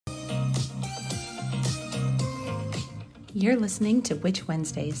You're listening to Witch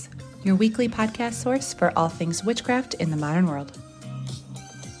Wednesdays, your weekly podcast source for all things witchcraft in the modern world.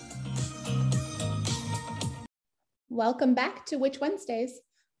 Welcome back to Witch Wednesdays.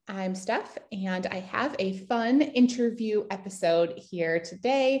 I'm Steph, and I have a fun interview episode here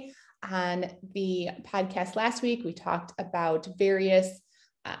today. On the podcast last week, we talked about various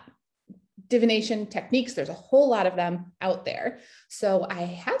divination techniques. There's a whole lot of them out there. So I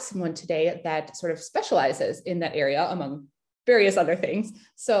have someone today that sort of specializes in that area among various other things.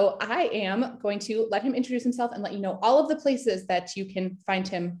 So I am going to let him introduce himself and let you know all of the places that you can find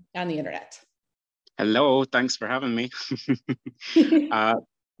him on the internet. Hello, thanks for having me.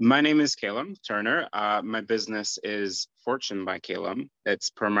 My name is Calum Turner. My business is Fortune by Calum. It's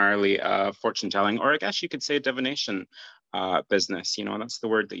primarily fortune telling, or I guess you could say divination business. You know, that's the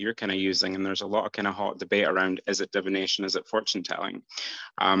word that you're kind of using. And there's a lot of kind of hot debate around, is it divination, is it fortune telling?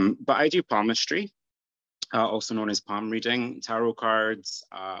 But I do palmistry. Also known as palm reading, tarot cards,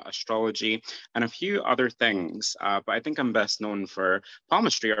 astrology, and a few other things. But I think I'm best known for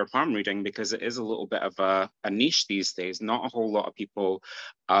palmistry or palm reading because it is a little bit of a niche these days. Not a whole lot of people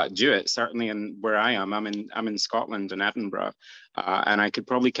do it. Certainly in where I am, I'm in Scotland in Edinburgh, and I could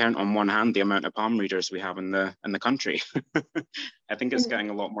probably count on one hand the amount of palm readers we have in the country. I think it's getting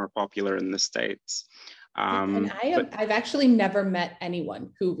a lot more popular in the States. And I've actually never met anyone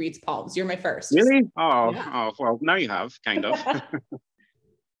who reads palms. You're my first. Really? Oh, well, now you have, kind of.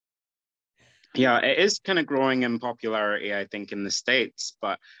 Yeah, it is kind of growing in popularity, I think, in the States,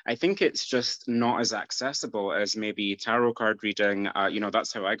 but I think it's just not as accessible as maybe tarot card reading.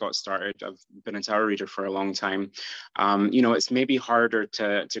 That's how I got started. I've been a tarot reader for a long time. It's maybe harder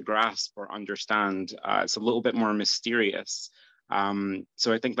to grasp or understand. It's a little bit more mysterious.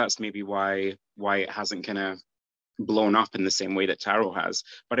 So I think that's maybe why it hasn't kind of blown up in the same way that tarot has.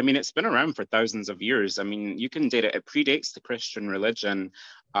 But I mean, it's been around for thousands of years. I mean, you can date it. It predates the Christian religion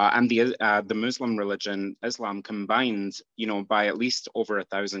and the Muslim religion, Islam combined, by at least over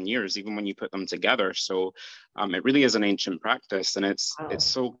 1,000 years, even when you put them together. So it really is an ancient practice, and it's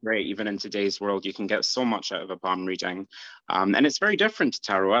so great. Even in today's world, you can get so much out of a palm reading, and it's very different to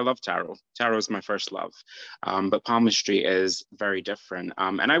tarot. I love tarot. Tarot is my first love, but palmistry is very different.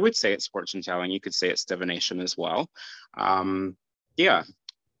 And I would say it's fortune telling. You could say it's divination as well. Yeah.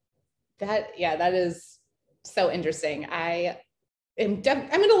 That is so interesting. I'm going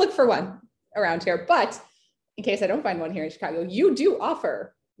to look for one around here, but in case I don't find one here in Chicago, you do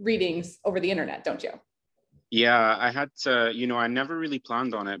offer readings over the internet, don't you? Yeah, I had to, I never really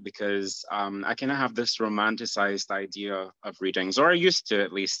planned on it because I kind of have this romanticized idea of readings, or I used to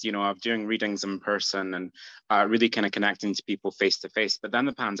at least, of doing readings in person and really kind of connecting to people face to face. But then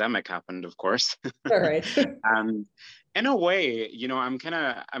the pandemic happened, of course. All right. And in a way, I'm kind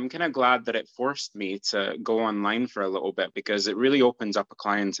of glad that it forced me to go online for a little bit because it really opens up a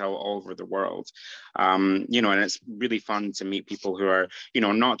clientele all over the world. And it's really fun to meet people who are,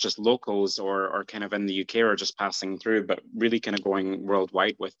 not just locals or kind of in the UK or just passing through, but really kind of going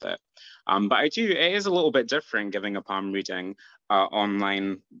worldwide with it. But it is a little bit different giving a palm reading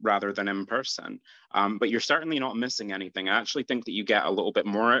online rather than in person. But you're certainly not missing anything. I actually think that you get a little bit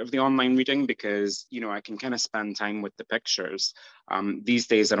more out of the online reading because, I can kind of spend time with the pictures. These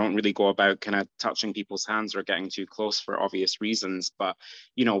days, I don't really go about kind of touching people's hands or getting too close for obvious reasons. But,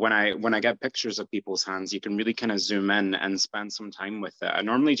 when I get pictures of people's hands, you can really kind of zoom in and spend some time with it. I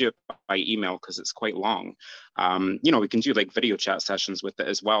normally do it by email because it's quite long. We can do like video chat sessions with it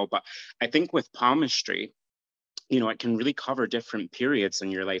as well. But I think with palmistry, it can really cover different periods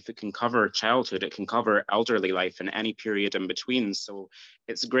in your life. It can cover childhood, it can cover elderly life and any period in between. So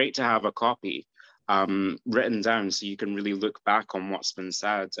it's great to have a copy written down so you can really look back on what's been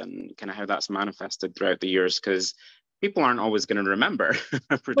said and kind of how that's manifested throughout the years, because people aren't always going to remember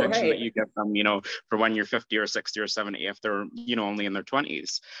a prediction that you give them, for when you're 50 or 60 or 70, if they're, only in their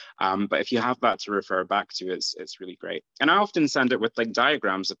 20s. But if you have that to refer back to, it's really great. And I often send it with like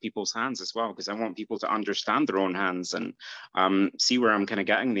diagrams of people's hands as well, because I want people to understand their own hands and see where I'm kind of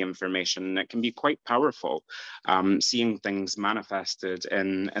getting the information. And it can be quite powerful, seeing things manifested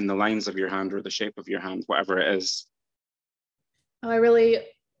in the lines of your hand or the shape of your hand, whatever it is. Oh, I really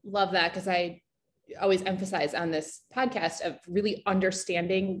love that, because I always emphasize on this podcast of really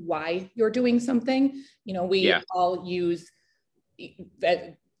understanding why you're doing something. We all use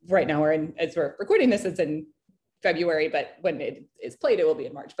right now, as we're recording this, it's in February, but when it is played, it will be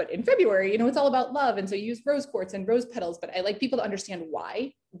in March. But in February, it's all about love. And so you use rose quartz and rose petals, but I like people to understand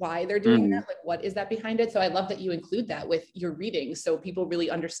why they're doing that. Like, what is that behind it? So I love that you include that with your readings so people really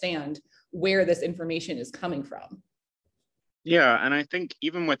understand where this information is coming from. Yeah, and I think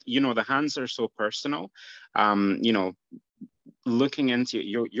even with, the hands are so personal, you know, looking into it,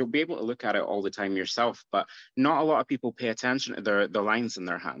 you'll be able to look at it all the time yourself, but not a lot of people pay attention to the lines in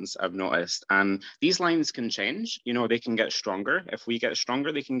their hands, I've noticed. And these lines can change, they can get stronger. If we get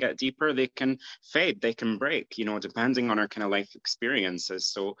stronger, they can get deeper, they can fade, they can break, depending on our kind of life experiences.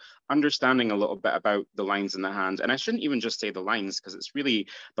 So understanding a little bit about the lines in the hand, and I shouldn't even just say the lines, because it's really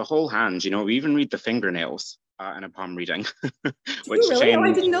the whole hand. We even read the fingernails in a palm reading, Do you which really? Oh, I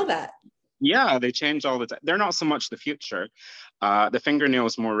change. didn't know that. Yeah, they change all the time. They're not so much the future. The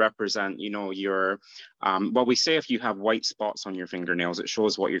fingernails more represent, your, well, we say if you have white spots on your fingernails, it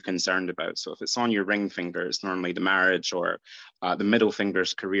shows what you're concerned about. So if it's on your ring finger, it's normally the marriage, or the middle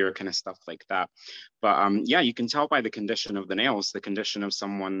finger's career, kind of stuff like that. But yeah, you can tell by the condition of the nails, the condition of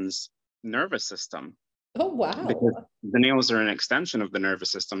someone's nervous system. Oh, wow. Because the nails are an extension of the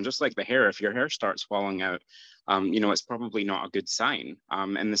nervous system, just like the hair. If your hair starts falling out, it's probably not a good sign,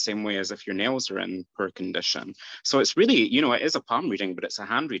 in the same way as if your nails are in poor condition. So it's really, it is a palm reading, but it's a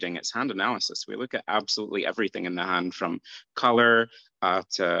hand reading. It's hand analysis. We look at absolutely everything in the hand, from color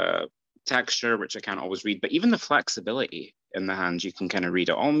to texture, which I can't always read, but even the flexibility in the hand, you can kind of read.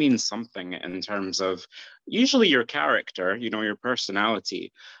 It all means something in terms of usually your character, your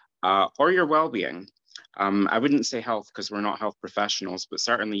personality, or your well-being. I wouldn't say health, because we're not health professionals, but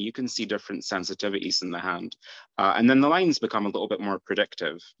certainly you can see different sensitivities in the hand. And then the lines become a little bit more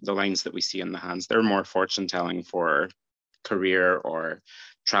predictive. The lines that we see in the hands, they're more fortune telling for career or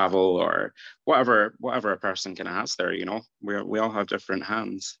travel or whatever a person can ask there. We all have different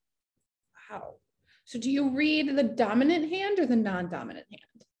hands. Wow. So do you read the dominant hand or the non-dominant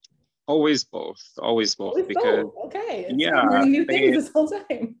hand? Always both. Always both. Always Because both. Okay. yeah, I'm learning new things this whole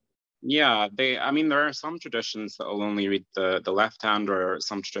time. Yeah, I mean, there are some traditions that will only read the left hand, or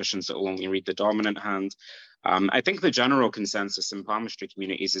some traditions that will only read the dominant hand. I think the general consensus in palmistry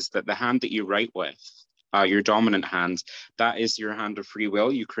communities is that the hand that you write with, your dominant hand, that is your hand of free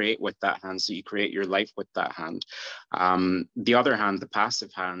will. You create with that hand, so you create your life with that hand. The other hand, the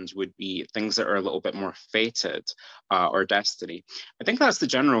passive hand, would be things that are a little bit more fated, or destiny. I think that's the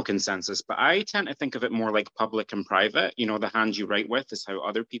general consensus, but I tend to think of it more like public and private. The hand you write with is how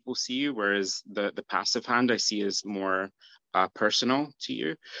other people see you, whereas the passive hand I see as more personal to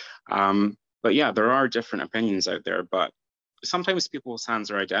you. But yeah, there are different opinions out there, but sometimes people's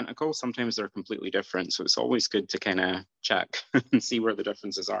hands are identical, sometimes they're completely different. So it's always good to kind of check and see where the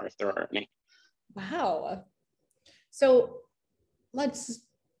differences are, if there are any. Wow. So let's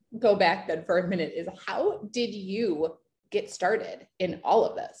go back then for a minute. Is how did you get started in all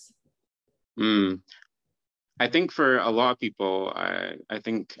of this? I think for a lot of people, I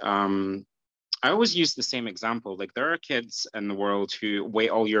think I always use the same example. Like, there are kids in the world who wait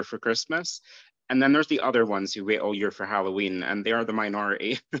all year for Christmas, and then there's the other ones who wait all year for Halloween, and they are the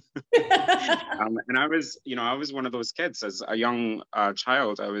minority. And I was one of those kids as a young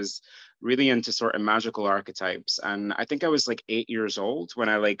child. I was really into sort of magical archetypes, and I think I was like 8 years old when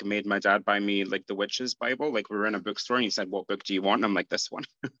I like made my dad buy me like the Witch's Bible. Like, we were in a bookstore, and he said, "What book do you want?" And I'm like, "This one."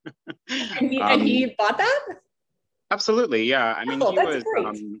 And he bought that? Absolutely, yeah. I mean, Oh, that's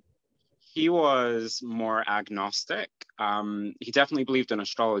great. he was more agnostic. He definitely believed in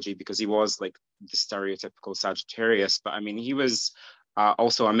astrology, because he was like the stereotypical Sagittarius. But I mean, he was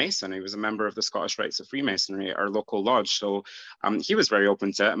also a Mason. He was a member of the Scottish Rites of Freemasonry, our local lodge. So he was very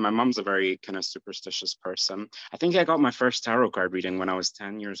open to it. And my mum's a very kind of superstitious person. I think I got my first tarot card reading when I was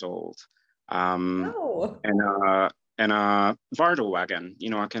 10 years old. Oh. In a Vardo wagon,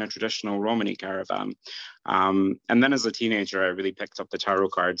 a kind of traditional Romany caravan. And then as a teenager, I really picked up the tarot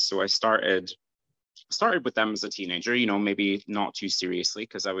cards. So I started with them as a teenager, maybe not too seriously,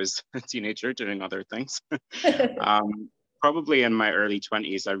 because I was a teenager doing other things. Probably in my early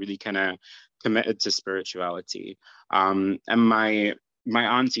 20s, I really kind of committed to spirituality. And my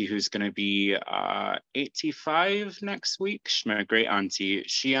auntie, who's going to be 85 next week, my great auntie,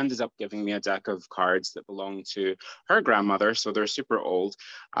 she ended up giving me a deck of cards that belonged to her grandmother. So they're super old.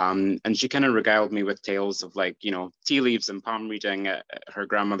 And she kind of regaled me with tales of, like, tea leaves and palm reading at her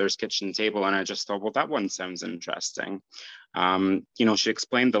grandmother's kitchen table. And I just thought, well, that one sounds interesting. She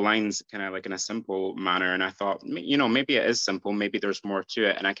explained the lines kind of like in a simple manner, and I thought, maybe it is simple, maybe there's more to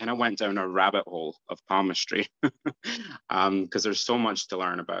it. And I kind of went down a rabbit hole of palmistry, because there's so much to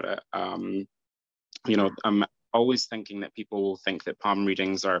learn about it. I'm always thinking that people will think that palm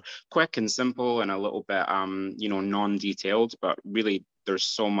readings are quick and simple and a little bit, non-detailed, but really there's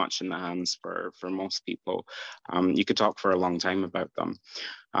so much in the hands for most people. You could talk for a long time about them.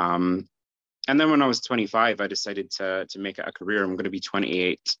 And then when I was 25, I decided to make it a career. I'm going to be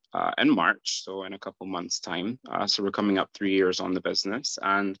 28 in March, so in a couple months' time. So we're coming up 3 years on the business,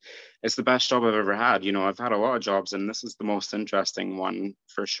 and it's the best job I've ever had. You know, I've had a lot of jobs, and this is the most interesting one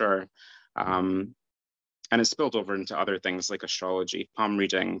for sure. And it's spilled over into other things like astrology, palm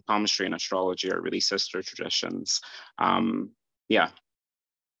reading, palmistry, and astrology are really sister traditions. Yeah.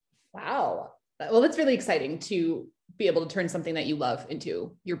 Wow. Well, that's really exciting to be able to turn something that you love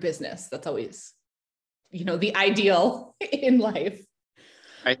into your business. That's always, the ideal in life.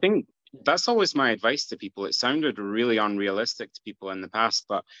 I think that's always my advice to people. It sounded really unrealistic to people in the past,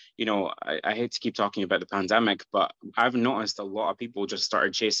 but I hate to keep talking about the pandemic, but I've noticed a lot of people just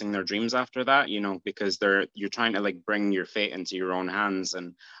started chasing their dreams after that, because you're trying to like bring your fate into your own hands.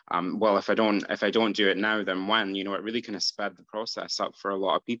 And well, if I don't do it now, then when? It really kind of sped the process up for a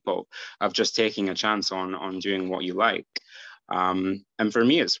lot of people of just taking a chance on doing what you like. And for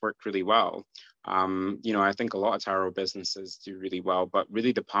me, it's worked really well. I think a lot of tarot businesses do really well, but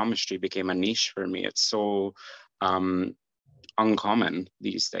really the palmistry became a niche for me. It's so uncommon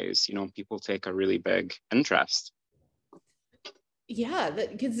these days. People take a really big interest. Yeah,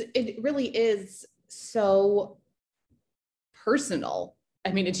 because it really is so personal.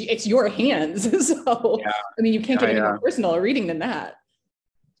 I mean, it's your hands. So, yeah. I mean, you can't get any more personal reading than that.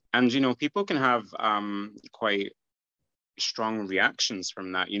 And, people can have quite strong reactions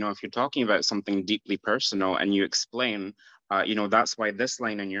from that. If you're talking about something deeply personal and you explain, that's why this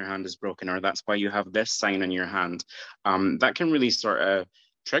line in your hand is broken, or that's why you have this sign in your hand, that can really sort of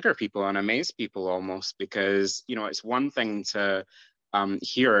trigger people and amaze people almost, because, it's one thing to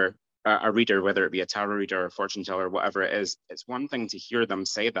hear a reader, whether it be a tarot reader or a fortune teller, whatever it is, it's one thing to hear them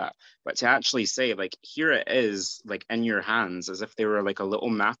say that, but to actually say, like, here it is, like in your hands, as if they were like a little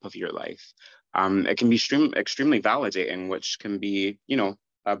map of your life. It can be extremely validating, which can be,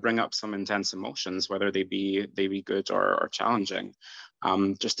 bring up some intense emotions, whether they be good or challenging,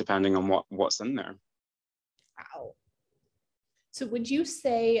 just depending on what's in there. Wow. So would you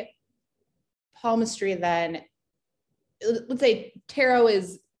say palmistry then, let's say tarot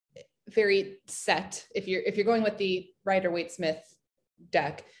is very set. If you're going with the Rider-Waite-Smith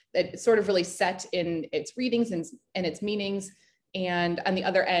deck, that it's sort of really set in its readings and its meanings. And on the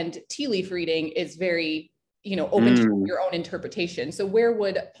other end, tea leaf reading is very, open to your own interpretation. So where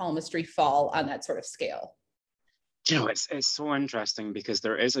would palmistry fall on that sort of scale? It's so interesting because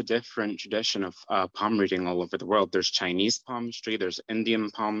there is a different tradition of palm reading all over the world. There's Chinese palmistry, there's Indian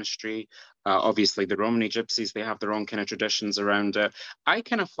palmistry. Obviously, the Romani gypsies, they have their own kind of traditions around it. I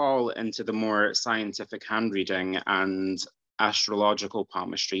kind of fall into the more scientific hand reading and astrological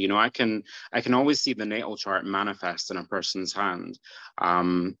palmistry. I can always see the natal chart manifest in a person's hand.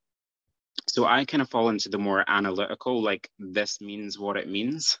 So I kind of fall into the more analytical, like this means what it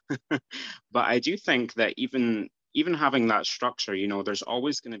means. But I do think that even having that structure, there's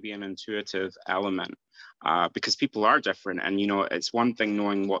always going to be an intuitive element because people are different. And, it's one thing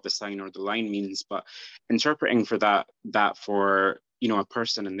knowing what the sign or the line means, but interpreting for that for, a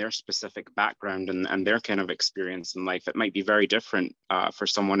person and their specific background and their kind of experience in life, it might be very different for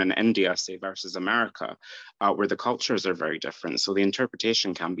someone in India, say, versus America, where the cultures are very different. So the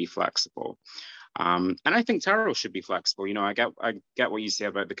interpretation can be flexible. And I think tarot should be flexible. I get what you say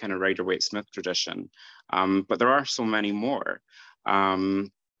about the kind of Rider-Waite-Smith tradition, but there are so many more. And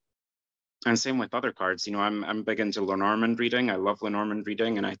same with other cards. I'm big into Lenormand reading. I love Lenormand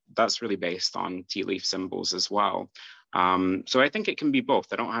reading, and that's really based on tea leaf symbols as well. So I think it can be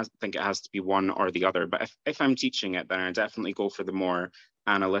both. I don't think it has to be one or the other, but if I'm teaching it, then I definitely go for the more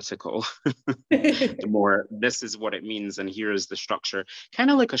analytical, the more this is what it means and here is the structure,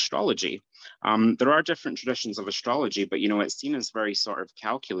 kind of like astrology. There are different traditions of astrology, but it's seen as very sort of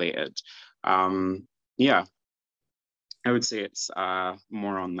calculated. Yeah, I would say it's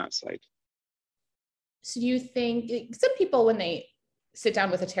more on that side. So do you think some people, when they sit down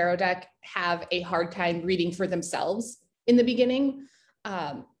with a tarot deck, have a hard time reading for themselves in the beginning,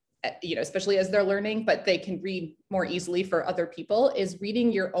 especially as they're learning, but they can read more easily for other people? Is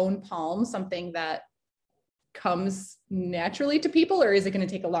reading your own palm something that comes naturally to people, or is it going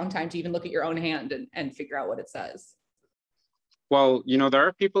to take a long time to even look at your own hand and figure out what it says? Well, there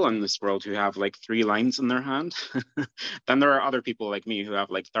are people in this world who have like 3 lines in their hand. Then there are other people like me who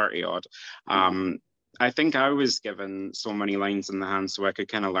have like 30 odd. I think I was given so many lines in the hand so I could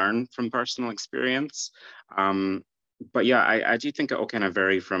kind of learn from personal experience. But yeah, I do think it will kind of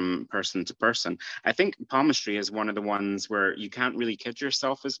vary from person to person. I think palmistry is one of the ones where you can't really kid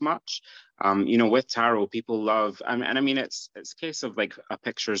yourself as much. With tarot, people love, and I mean, it's a case of like a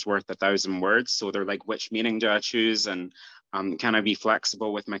picture's worth 1,000 words. So they're like, which meaning do I choose? And Can I be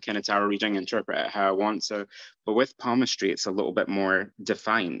flexible with my kind of tarot reading, interpret it how I want to? But with palmistry, it's a little bit more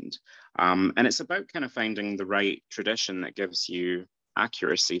defined. And it's about kind of finding the right tradition that gives you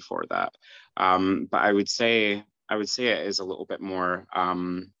accuracy for that. But I would say it is a little bit more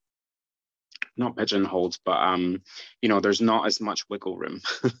not pigeonholed, but there's not as much wiggle room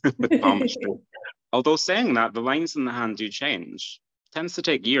with palmistry. Although saying that, the lines in the hand do change. Tends to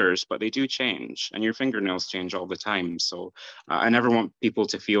take years, but they do change, and your fingernails change all the time. So I never want people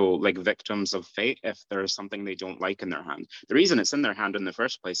to feel like victims of fate if there's something they don't like in their hand. The reason it's in their hand in the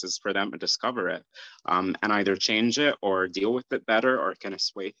first place is for them to discover it and either change it or deal with it better or kind of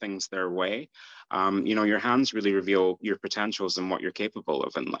sway things their way. Your hands really reveal your potentials and what you're capable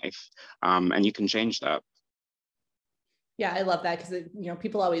of in life, and you can change that. Yeah, I love that because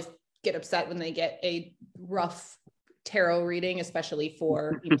people always get upset when they get a rough tarot reading, especially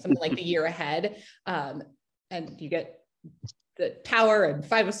for something like the year ahead. And you get the Tower and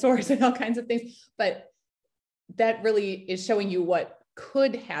Five of Swords and all kinds of things, but that really is showing you what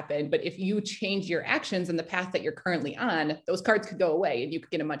could happen. But if you change your actions and the path that you're currently on, those cards could go away and you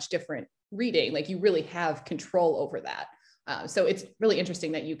could get a much different reading. Like you really have control over that. So it's really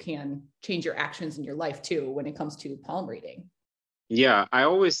interesting that you can change your actions in your life too, when it comes to palm reading. Yeah, I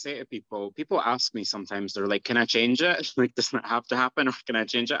always say to people ask me sometimes, they're like, can I change it? Like, doesn't it have to happen, or can I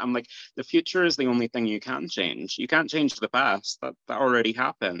change it? I'm like, the future is the only thing you can change. You can't change the past. That already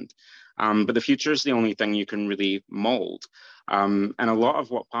happened. But the future is the only thing you can really mold. And a lot of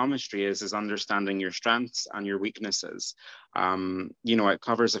what palmistry is understanding your strengths and your weaknesses. It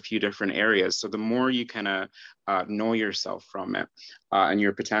covers a few different areas. So the more you kind of know yourself from it and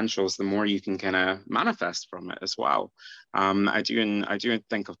your potentials, the more you can kind of manifest from it as well. I do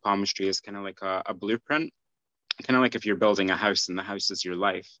think of palmistry as kind of like a blueprint, kind of like if you're building a house and the house is your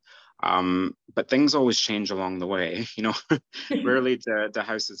life. But things always change along the way. Rarely do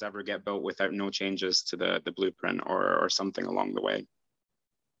houses ever get built without no changes to the blueprint or something along the way.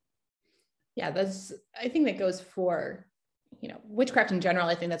 Yeah, I think that goes for, witchcraft in general.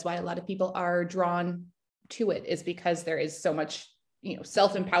 I think that's why a lot of people are drawn to it, is because there is so much,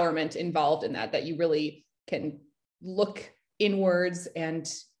 self-empowerment involved in that you really can look inwards and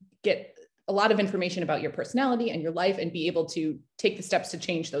get a lot of information about your personality and your life and be able to take the steps to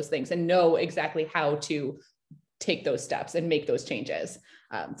change those things and know exactly how to take those steps and make those changes.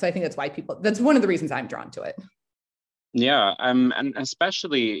 So I think that's one of the reasons I'm drawn to it. Yeah, and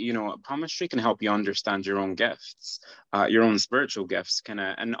especially, palmistry can help you understand your own gifts, your own spiritual gifts,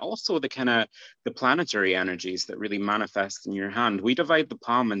 and also the planetary energies that really manifest in your hand. We divide the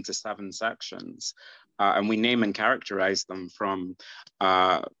palm into 7 sections, and we name and characterize them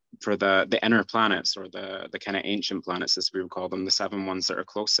for the inner planets, or the kind of ancient planets, as we would call them, the 7 ones that are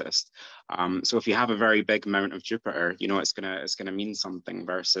closest. So if you have a very big amount of Jupiter, it's gonna mean something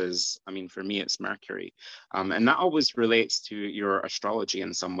versus, for me, it's Mercury. And that always relates to your astrology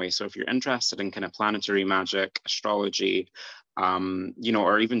in some way. So if you're interested in kind of planetary magic, astrology,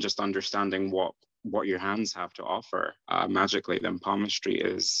 or even just understanding what your hands have to offer magically, then palmistry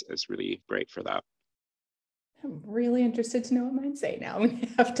is really great for that. I'm really interested to know what mine say now. I'm gonna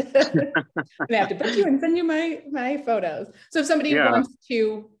have to book you and send you my photos. So if somebody wants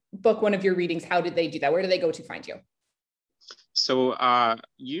to book one of your readings, how did they do that? Where do they go to find you? So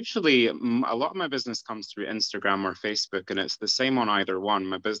usually a lot of my business comes through Instagram or Facebook, and it's the same on either one.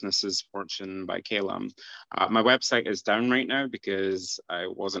 My business is Fortune by Calum. My website is down right now because I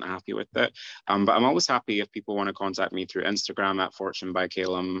wasn't happy with it. But I'm always happy if people want to contact me through Instagram at Fortune by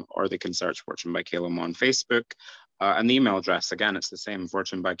Calum, or they can search Fortune by Calum on Facebook. And the email address, again, it's the same,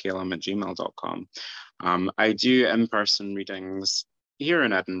 fortunebycalum@gmail.com. I do in-person readings here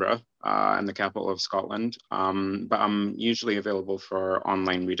in Edinburgh, in the capital of Scotland, but I'm usually available for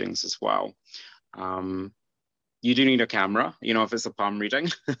online readings as well. You do need a camera, if it's a palm reading.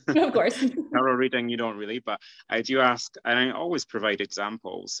 Of course. Tarot reading, you don't really, but I do ask, and I always provide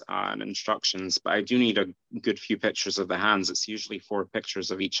examples and instructions, but I do need a good few pictures of the hands. It's usually 4 pictures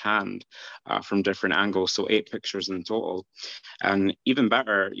of each hand from different angles, so 8 pictures in total. And even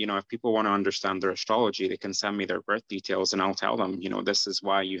better, if people want to understand their astrology, they can send me their birth details and I'll tell them, this is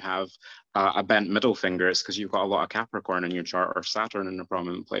why you have a bent middle finger. It's because you've got a lot of Capricorn in your chart, or Saturn in a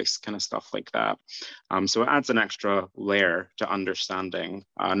prominent place, kind of stuff like that. So it adds an extra layer to understanding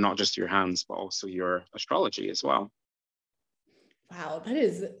not just your hands, but also your astrology as well. Wow, that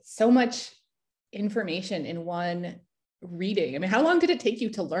is so much information in one reading. How long did it take you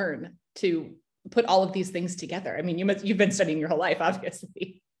to learn to put all of these things together? You've been studying your whole life,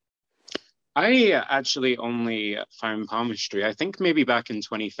 obviously. I actually only found palmistry, I think maybe back in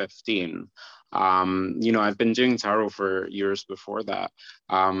 2015. I've been doing tarot for years before that.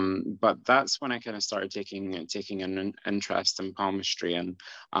 But that's when I kind of started taking an interest in palmistry. And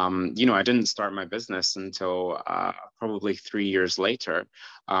I didn't start my business until probably 3 years later.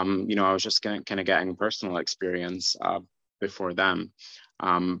 I was just kind of getting personal experience before then.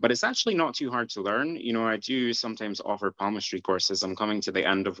 But it's actually not too hard to learn. I do sometimes offer palmistry courses. I'm coming to the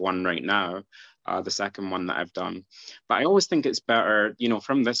end of one right now, the second one that I've done. But I always think it's better,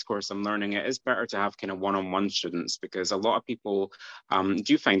 from this course I'm learning, it is better to have kind of one-on-one students, because a lot of people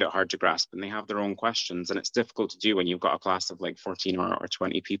do find it hard to grasp, and they have their own questions, and it's difficult to do when you've got a class of like 14 or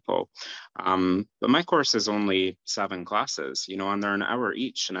 20 people. But my course is only 7 classes, and they're an hour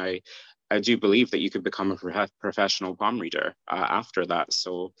each, and I do believe that you could become a professional palm reader after that.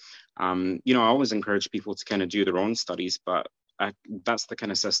 So, I always encourage people to kind of do their own studies, but that's the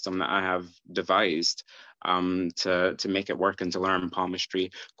kind of system that I have devised to make it work and to learn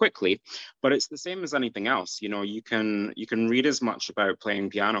palmistry quickly. But it's the same as anything else. You can read as much about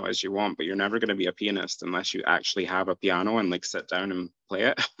playing piano as you want, but you're never going to be a pianist unless you actually have a piano and like sit down and play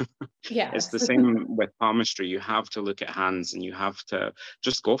it. Yes. It's the same with palmistry. You have to look at hands and you have to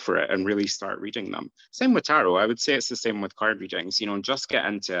just go for it and really start reading them. Same with tarot. I would say it's the same with card readings. Just get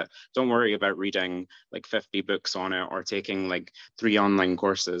into it. Don't worry about reading like 50 books on it or taking like 3 online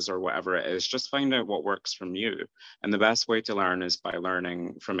courses or whatever it is. Just find out what works from you. And the best way to learn is by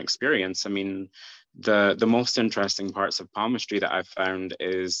learning from experience. I mean, the most interesting parts of palmistry that I've found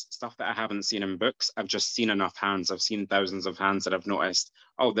is stuff that I haven't seen in books. I've just seen enough hands. I've seen thousands of hands that I've noticed,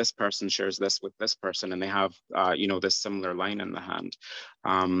 oh, this person shares this with this person, and they have, this similar line in the hand.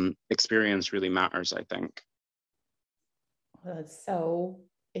 Experience really matters, I think. Well, that's so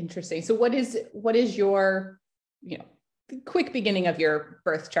interesting. So what is your, quick beginning of your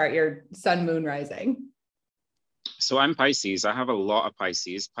birth chart, your sun, moon, rising? So I'm Pisces. I have a lot of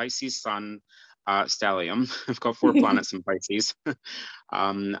Pisces. Pisces sun, stellium. I've got 4 planets in Pisces.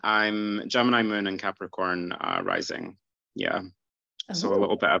 I'm Gemini moon and Capricorn rising. Yeah. So a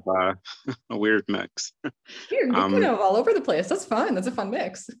little bit of a weird mix. You're kind of all over the place. That's fun. That's a fun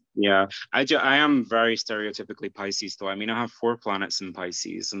mix. Yeah, I am very stereotypically Pisces, though. I mean, I have 4 planets in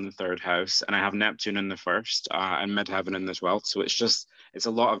Pisces in the 3rd house, and I have Neptune in the 1st, and midheaven in the 12th. So it's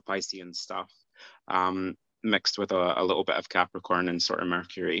a lot of Piscean stuff, mixed with a little bit of Capricorn and sort of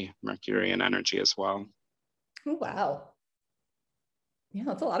Mercurian energy as well. Oh, wow. Yeah,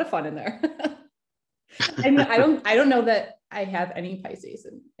 that's a lot of fun in there. And I don't know that I have any Pisces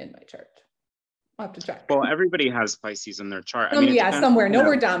in my chart. I'll have to check. Well, everybody has Pisces in their chart. Somewhere.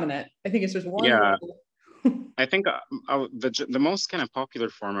 Nowhere dominant. I think it's just one. Yeah. I think the most kind of popular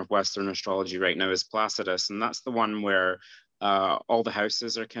form of Western astrology right now is Placidus, and that's the one where all the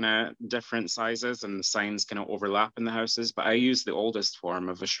houses are kind of different sizes and the signs kind of overlap in the houses. But I use the oldest form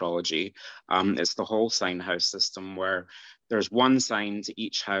of astrology. It's the whole sign house system, where there's one sign to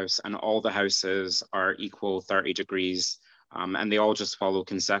each house and all the houses are equal 30 degrees. And they all just follow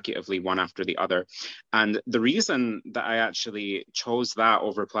consecutively one after the other. And the reason that I actually chose that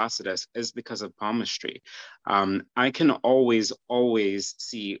over Placidus is because of palmistry. I can always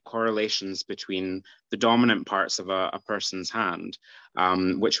see correlations between the dominant parts of a person's hand,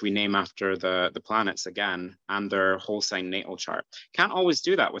 which we name after the planets again, and their whole sign natal chart. Can't always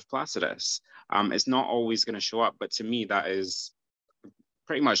do that with Placidus. It's not always going to show up, but to me, that is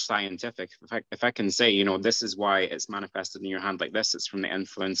pretty much scientific. If I can say, this is why it's manifested in your hand like this, it's from the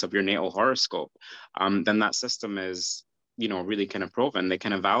influence of your natal horoscope, then that system is, really kind of proven. They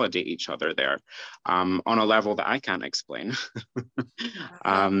kind of validate each other there on a level that I can't explain.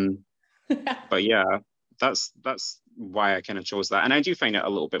 But yeah, that's why I kind of chose that. And I do find it a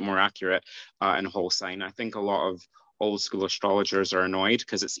little bit more accurate in whole sign. I think a lot of old school astrologers are annoyed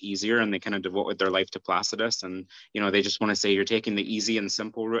because it's easier and they kind of devoted their life to Placidus, and they just want to say you're taking the easy and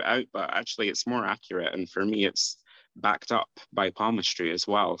simple route out, but actually it's more accurate, and for me it's backed up by palmistry as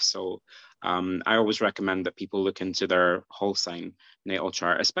well. So I always recommend that people look into their whole sign natal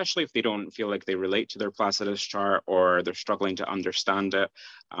chart, especially if they don't feel like they relate to their Placidus chart or they're struggling to understand it.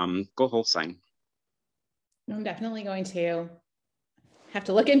 Go whole sign. I'm definitely going to have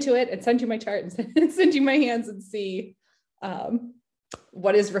to look into it and send you my chart and send you my hands and see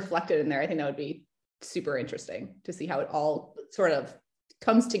what is reflected in there. I think that would be super interesting to see how it all sort of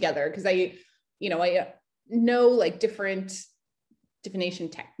comes together. Because I know like different divination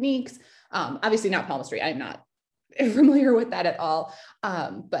techniques. Obviously not palmistry. I'm not familiar with that at all.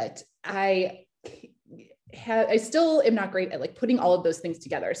 But I still am not great at like putting all of those things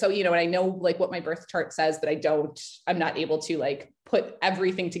together. So, and I know like what my birth chart says, but I'm not able to like put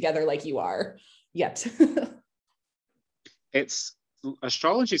everything together like you are yet.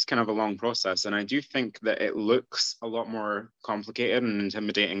 Astrology is kind of a long process, and I do think that it looks a lot more complicated and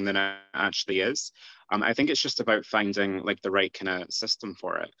intimidating than it actually is. I think it's just about finding like the right kind of system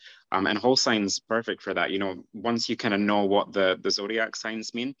for it. And whole sign's perfect for that. Once you kind of know what the zodiac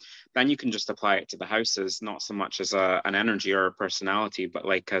signs mean, then you can just apply it to the houses, not so much as an energy or a personality, but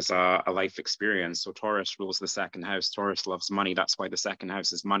like as a life experience. So Taurus rules the second house. Taurus loves money. That's why the second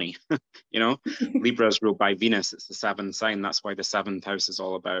house is money. Libra is ruled by Venus. It's the seventh sign. That's why the seventh house is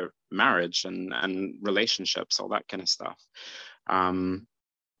all about marriage and relationships, all that kind of stuff.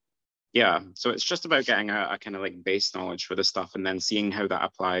 Yeah, so it's just about getting a kind of like base knowledge for this stuff and then seeing how that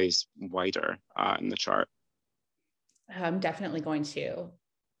applies wider in the chart. I'm definitely going to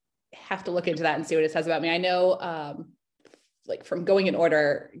have to look into that and see what it says about me. I know, like from going in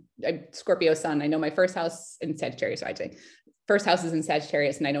order, I'm Scorpio sun. I know my first house in Sagittarius rising. First house is in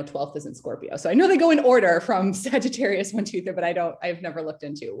Sagittarius, and I know 12th is in Scorpio. So I know they go in order from Sagittarius 1, 2, 3, but I've never looked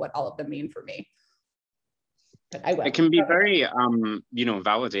into what all of them mean for me. But I will. It can be very,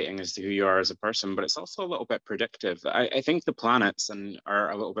 validating as to who you are as a person, but it's also a little bit predictive. I think the planets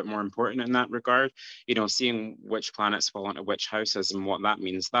are a little bit more important in that regard. Seeing which planets fall into which houses and what that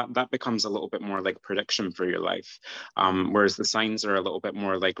means, that becomes a little bit more like prediction for your life. Whereas the signs are a little bit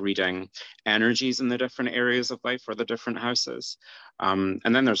more like reading energies in the different areas of life or the different houses. And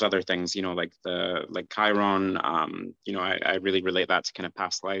then there's other things, like Chiron. I really relate that to kind of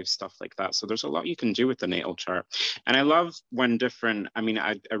past lives, stuff like that. So there's a lot you can do with the natal chart. And I love when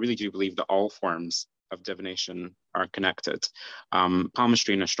I really do believe that all forms of divination are connected.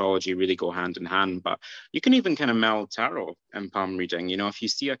 Palmistry and astrology really go hand in hand, but you can even kind of meld tarot and palm reading. If you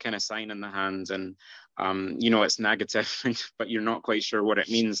see a kind of sign in the hand and it's negative, but you're not quite sure what it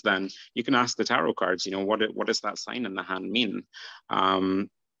means, then you can ask the tarot cards, what does that sign in the hand mean?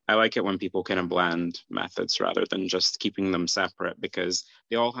 I like it when people kind of blend methods rather than just keeping them separate, because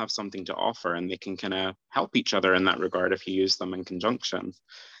they all have something to offer and they can kind of help each other in that regard if you use them in conjunction.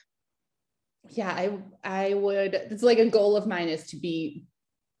 Yeah, I would, it's like a goal of mine is to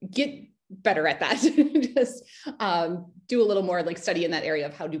get better at that. Just do a little more like study in that area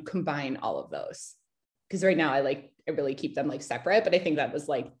of how to combine all of those. Because right now I really keep them like separate, but I think that was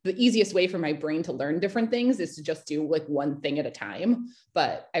like the easiest way for my brain to learn different things is to just do like one thing at a time.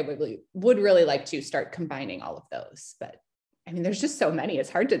 But I would really like to start combining all of those. But I mean, there's just so many, it's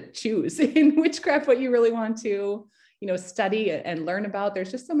hard to choose in witchcraft what you really want to, study and learn about. There's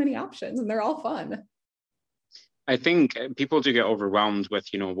just so many options and they're all fun. I think people do get overwhelmed with,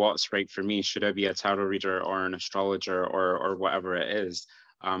 what's right for me. Should I be a tarot reader or an astrologer or whatever it is?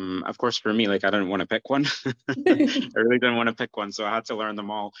 Of course, for me, I didn't want to pick one. I really didn't want to pick one, so I had to learn them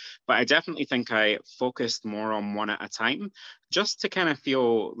all. But I definitely think I focused more on one at a time, just to kind of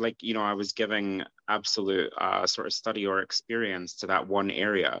feel like, I was giving absolute sort of study or experience to that one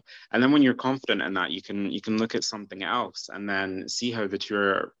area. And then when you're confident in that, you can look at something else and then see how the two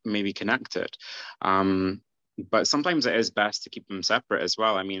are maybe connected. But sometimes it is best to keep them separate as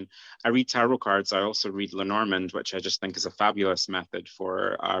well. I mean, I read tarot cards. I also read Lenormand, which I just think is a fabulous method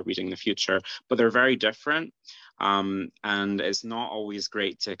for reading the future, but they're very different. And it's not always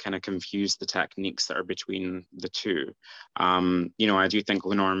great to kind of confuse the techniques that are between the two. I do think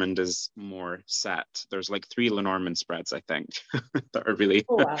Lenormand is more set. There's like 3 Lenormand spreads, I think, that are really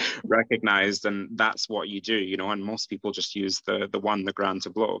recognized, and that's what you do, and most people just use the one, the grand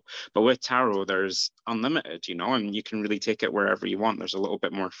tableau. But with tarot, there's unlimited, and you can really take it wherever you want. There's a little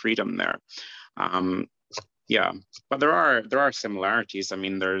bit more freedom there. But there are similarities. I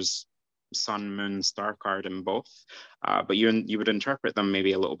mean, there's sun, moon, star card in both, but you would interpret them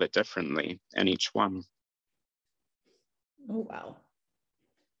maybe a little bit differently in each one. Oh, wow.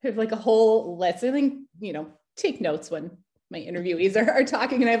 I have like a whole list. I think, take notes when my interviewees are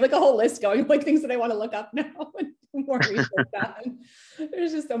talking, and I have like a whole list going, like things that I want to look up now and more research on.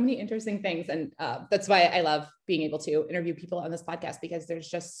 There's just so many interesting things. And that's why I love being able to interview people on this podcast, because there's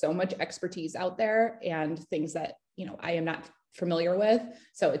just so much expertise out there and things that, I am not familiar with.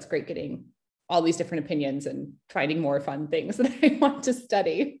 So it's great getting all these different opinions and finding more fun things that I want to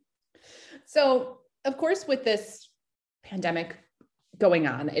study. So of course, with this pandemic going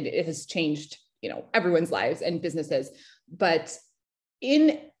on, it has changed, everyone's lives and businesses, but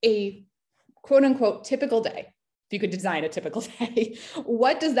in a quote unquote typical day, if you could design a typical day,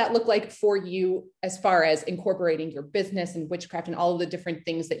 what does that look like for you as far as incorporating your business and witchcraft and all of the different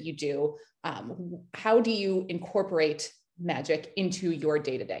things that you do? How do you incorporate magic into your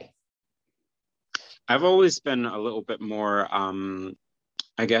day-to-day? I've always been a little bit more,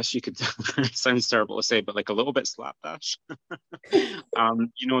 I guess you could, it sounds terrible to say, but like a little bit slapdash.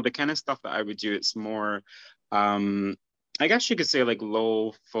 You know, the kind of stuff that I would do, it's more, um, I guess you could say like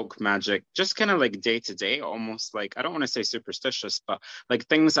low folk magic, just kind of like day to day, almost like, I don't want to say superstitious, but like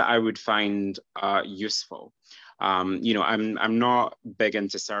things that I would find useful. You know, I'm not big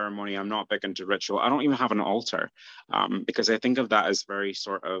into ceremony. I'm not big into ritual. I don't even have an altar, because I think of that as very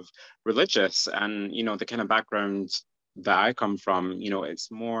sort of religious. And, you know, the kind of background that I come from, you know,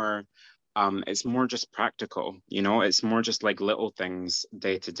 it's more just practical, you know, it's more just like little things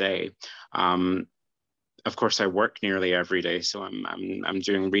day to day. Um, of course, I work nearly every day, so I'm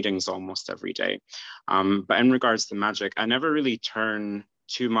doing readings almost every day. But in regards to magic, I never really turn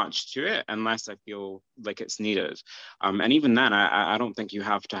too much to it unless I feel like it's needed. And even then, I don't think you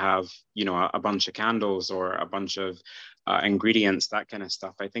have to have, you know, a bunch of candles or a bunch of ingredients, that kind of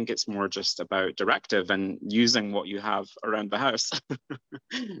stuff. I think it's more just about directive and using what you have around the house.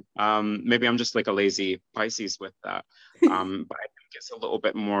 Maybe I'm just like a lazy Pisces with that. But I think it's a little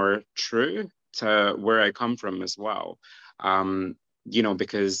bit more true to where I come from as well. You know,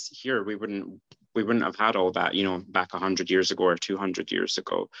 because here we wouldn't have had all that, you know, back 100 years ago or 200 years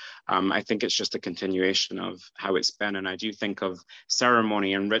ago. I think it's just a continuation of how it's been. And I do think of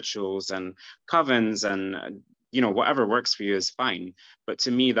ceremony and rituals and covens and, you know, whatever works for you is fine. But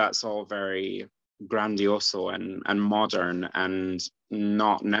to me, that's all very grandioso and modern and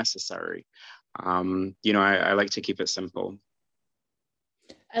not necessary. You know, I like to keep it simple.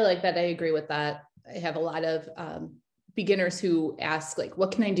 I like that. I agree with that. I have a lot of beginners who ask, like,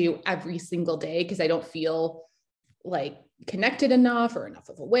 what can I do every single day? Because I don't feel like connected enough or enough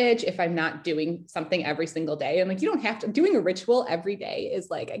of a witch if I'm not doing something every single day. And like, you don't have to, doing a ritual every day is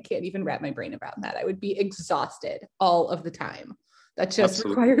like, I can't even wrap my brain around that. I would be exhausted all of the time. That just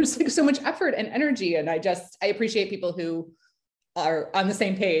Absolutely. requires like so much effort and energy. And I appreciate people who are on the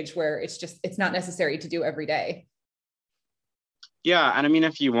same page where it's not necessary to do every day. Yeah, and I mean,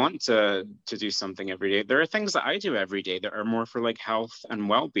 if you want to do something every day, there are things that I do every day that are more for like health and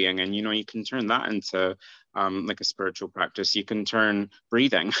well-being, and you know, you can turn that into like a spiritual practice. You can turn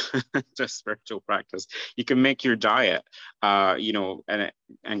breathing to spiritual practice. You can make your diet, you know, and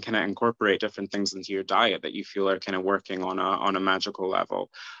kind of incorporate different things into your diet that you feel are kind of working on a magical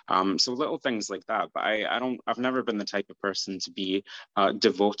level. So little things like that. But I've never been the type of person to be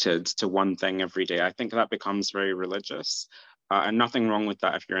devoted to one thing every day. I think that becomes very religious. And nothing wrong with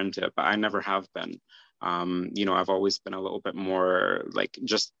that if you're into it, but I never have been. You know, I've always been a little bit more like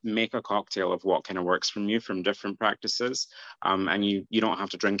just make a cocktail of what kind of works from you from different practices, and you don't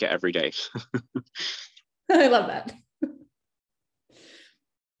have to drink it every day. I love that.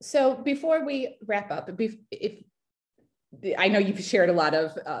 So before we wrap up, if I know you've shared a lot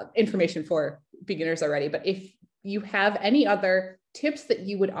of information for beginners already, but if you have any other tips that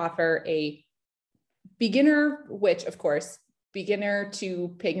you would offer a beginner, which of course, beginner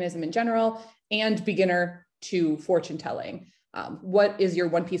to paganism in general and beginner to fortune telling, what is your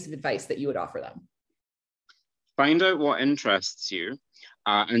one piece of advice that you would offer them? Find out what interests you,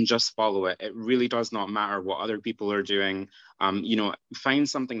 and just follow it. It really does not matter what other people are doing. You know, find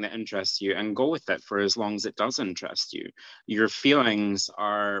something that interests you and go with it for as long as it does interest you. Your feelings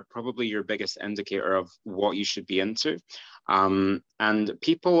are probably your biggest indicator of what you should be into. And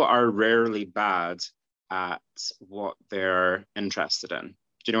people are rarely bad at what they're interested in. Do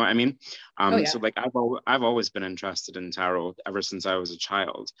you know what I mean? Oh, yeah. So like I've always been interested in tarot ever since I was a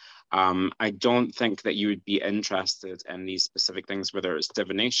child. I don't think that you would be interested in these specific things, whether it's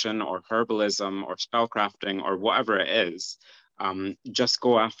divination or herbalism or spellcrafting or whatever it is. Just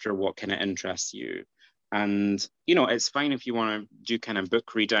go after what kind of interests you. And, you know, it's fine if you want to do kind of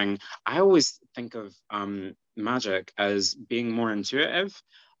book reading. I always think of magic as being more intuitive.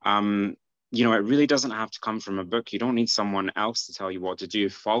 You know, it really doesn't have to come from a book. You don't need someone else to tell you what to do.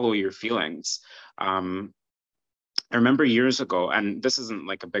 Follow your feelings. I remember years ago, and this isn't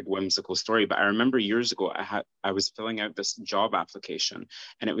like a big whimsical story, but I remember years ago I was filling out this job application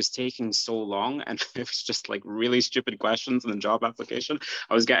and it was taking so long and it was just like really stupid questions in the job application.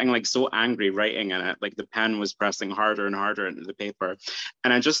 I was getting like so angry writing in it, like the pen was pressing harder and harder into the paper.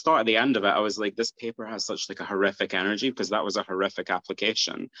 And I just thought at the end of it, I was like, this paper has such like a horrific energy because that was a horrific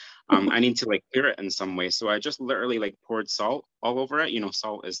application. I need to like clear it in some way. So I just literally like poured salt all over it. You know,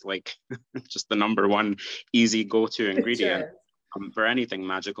 salt is like just the number one easy go-to ingredient. Sure. For anything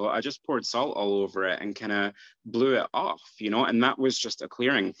magical. I just poured salt all over it and kind of blew it off, you know, and that was just a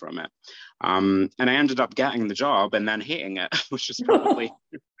clearing from it. And I ended up getting the job and then hating it, which is probably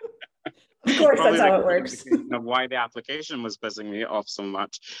Of course, that's how it works. Of why the application was pissing me off so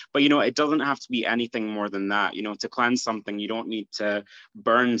much. But, you know, it doesn't have to be anything more than that. You know, to cleanse something, you don't need to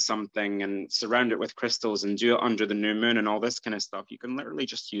burn something and surround it with crystals and do it under the new moon and all this kind of stuff. You can literally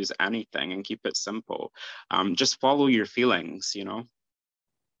just use anything and keep it simple. Just follow your feelings, you know?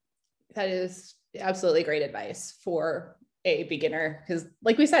 That is absolutely great advice for a beginner. Because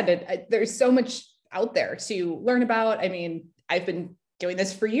like we said, there's so much out there to learn about. I mean, I've been doing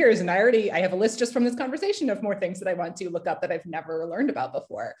this for years and I have a list just from this conversation of more things that I want to look up that I've never learned about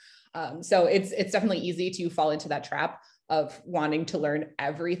before. So it's definitely easy to fall into that trap of wanting to learn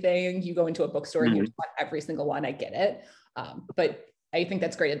everything. You go into a bookstore and you want every single one. I get it. But I think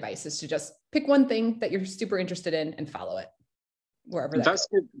that's great advice, is to just pick one thing that you're super interested in and follow it wherever that's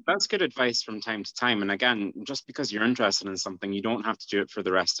good. That's good advice from time to time. And again, just because you're interested in something, you don't have to do it for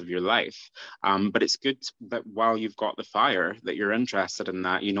the rest of your life. But it's good that while you've got the fire, that you're interested in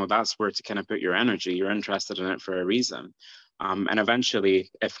that, you know, that's where to kind of put your energy. You're interested in it for a reason. And eventually,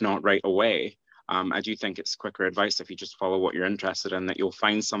 if not right away, I do think it's quicker advice if you just follow what you're interested in, that you'll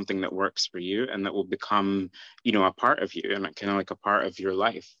find something that works for you and that will become, you know, a part of you and kind of like a part of your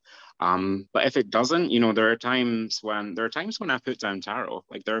life. But if it doesn't, you know, there are times when I put down tarot.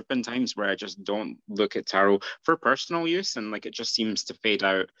 Like there have been times where I just don't look at tarot for personal use, and like it just seems to fade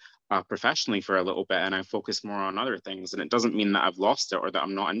out professionally for a little bit, and I focus more on other things. And it doesn't mean that I've lost it or that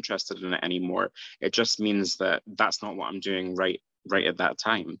I'm not interested in it anymore. It just means that that's not what I'm doing right at that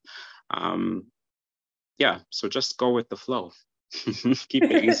time. Yeah, so just go with the flow. Keep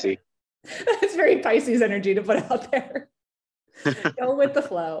it easy. That's very Pisces energy to put out there. Go with the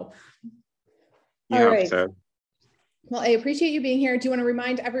flow. All right. Well, I appreciate you being here. Do you want to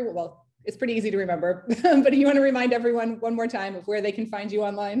remind everyone, well, it's pretty easy to remember, but do you want to remind everyone one more time of where they can find you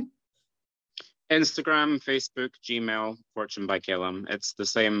online? Instagram, Facebook, Gmail, Fortune by Calum. It's the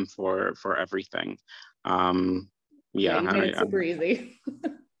same for everything. Yeah, you made it super easy.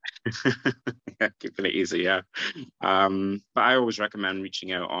 Yeah, keeping it easy, yeah. But I always recommend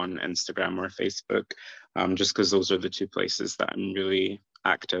reaching out on Instagram or Facebook, just because those are the two places that I'm really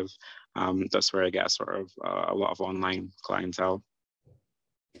active. That's where I get sort of a lot of online clientele.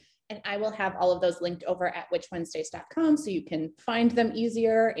 And I will have all of those linked over at witchwednesdays.com so you can find them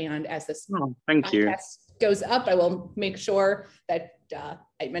easier. And as this podcast goes up, I will make sure that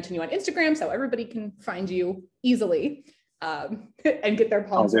I mention you on Instagram so everybody can find you easily. And get their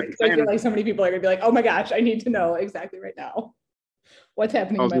palms right. I feel like so many people are gonna be like, oh my gosh, I need to know exactly right now what's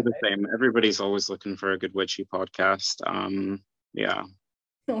happening. I'll do the same. Everybody's always looking for a good witchy podcast. Yeah.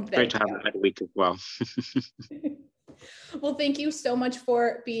 Great to have it week as well. Well, thank you so much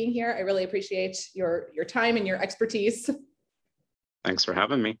for being here. I really appreciate your time and your expertise. Thanks for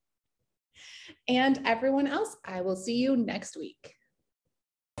having me. And everyone else, I will see you next week.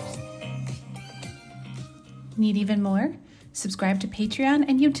 Need even more? Subscribe to Patreon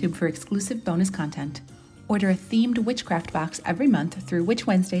and YouTube for exclusive bonus content. Order a themed witchcraft box every month through Witch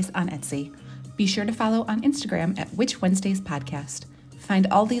Wednesdays on Etsy. Be sure to follow on Instagram at Witch Wednesdays Podcast. Find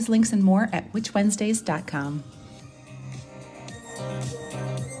all these links and more at witchwednesdays.com.